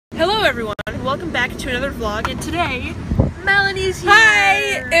Hello everyone, welcome back to another vlog, and today, Melanie's here!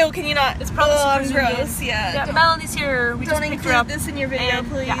 Hi! Ew, can you not? It's probably super gross, yeah. Melanie's here. We Don't just picked her include up. this in your video, And,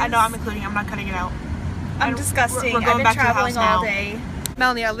 please. Yeah, I know, I'm including it. I'm not cutting it out. I'm disgusting. We're going I've back been to the traveling house all now. day.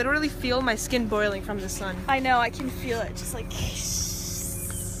 Melanie, I literally feel my skin boiling from the sun. I know, I can feel it. Just like...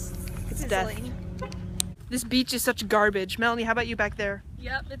 It's death. This beach is such garbage. Melanie, how about you back there?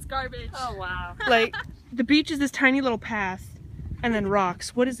 Yep, it's garbage. Oh wow. Like, the beach is this tiny little path, and then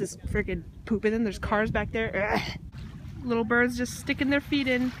rocks. What is this freaking poop? And then there's cars back there. Ugh. Little birds just sticking their feet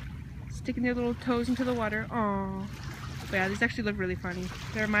in, sticking their little toes into the water. Aww. But yeah, these actually look really funny.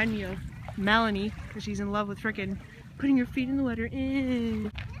 They remind me of Melanie, because she's in love with freaking putting your feet in the water.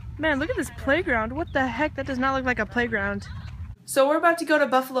 Man, look at this playground. What the heck? That does not look like a playground. So we're about to go to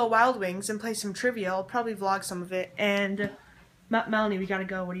Buffalo Wild Wings and play some trivia. I'll probably vlog some of it. And Melanie, we gotta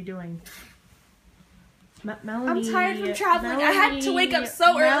go. What are you doing? Melanie, I'm tired from traveling. I had to wake up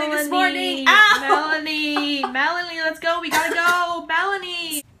so early this morning. Ow! Melanie, let's go. We gotta go.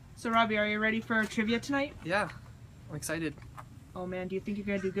 Melanie. So Robbie, are you ready for trivia tonight? Yeah, I'm excited. Oh man, do you think you're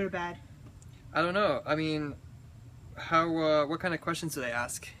gonna do good or bad? I don't know. I mean, how? What kind of questions do they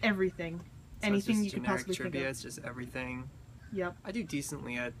ask? Everything. So Anything it's you just could generic possibly trivia. think of. It's just everything. Yep. I do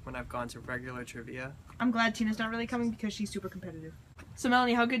decently when I've gone to regular trivia. I'm glad Tina's not really coming because she's super competitive. So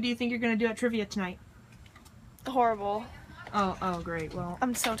Melanie, how good do you think you're gonna do at trivia tonight? Horrible. Oh, great. Well,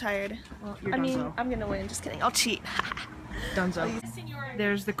 I'm so tired. well you're I mean, Dunzo. I'm gonna win. Just kidding. I'll cheat. Dunzo.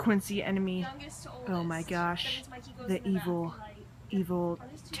 There's the Quincy enemy. Oh my gosh. The evil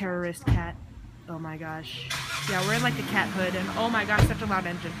terrorist cat. Oh my gosh. Yeah, we're in like the cat hood, and oh my gosh, such a loud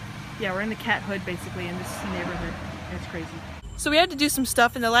engine. Yeah, we're in the cat hood basically in this neighborhood. It's crazy. So we had to do some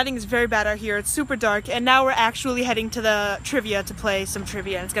stuff, and the lighting is very bad out here. It's super dark, and now we're actually heading to the trivia to play some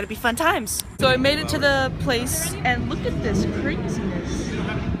trivia, and it's gonna be fun times. So I made it to the place, and look at this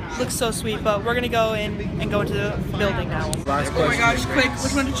craziness. Looks so sweet, but we're gonna go in and go into the building now. Oh my gosh, quick,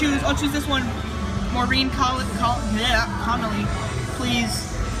 which one to choose? I'll choose this one. Maureen Connolly,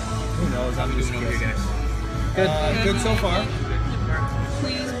 please. Who knows? I'm just guessing. Good so far.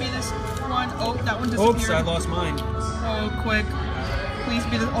 Please be this one. Oh, that one disappeared. Oops, I lost mine. Oh, quick. Please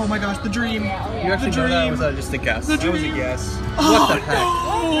be the. Oh my gosh, the dream. You actually know that, or was that just a guess? The That was a dream. guess. Oh, What the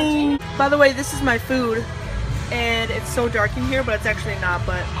heck? no. By the way, this is my food, and it's so dark in here, but it's actually not.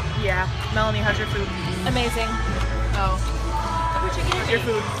 But yeah, Melanie, how's your food? Amazing. Oh, how's your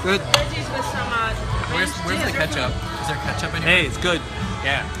food? Good. Veggies with some Where's the ketchup? Is there ketchup in Hey, it's good.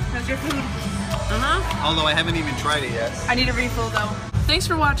 Yeah. How's your food? Although I haven't even tried it yet. I need a refill though. Thanks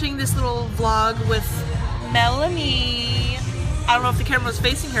for watching this little vlog with Melanie. I don't know if the camera was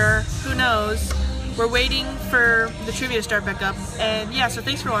facing her. Who knows? We're waiting for the trivia to start back up. And yeah, so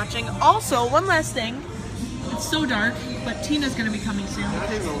thanks for watching. Also, one last thing. It's so dark, but Tina's gonna be coming soon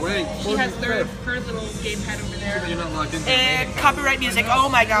because she has her little gamepad over there. You're not logged in. And copyright music. Oh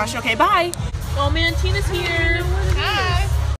my gosh. Okay, bye. Oh man, Tina's here. Hi.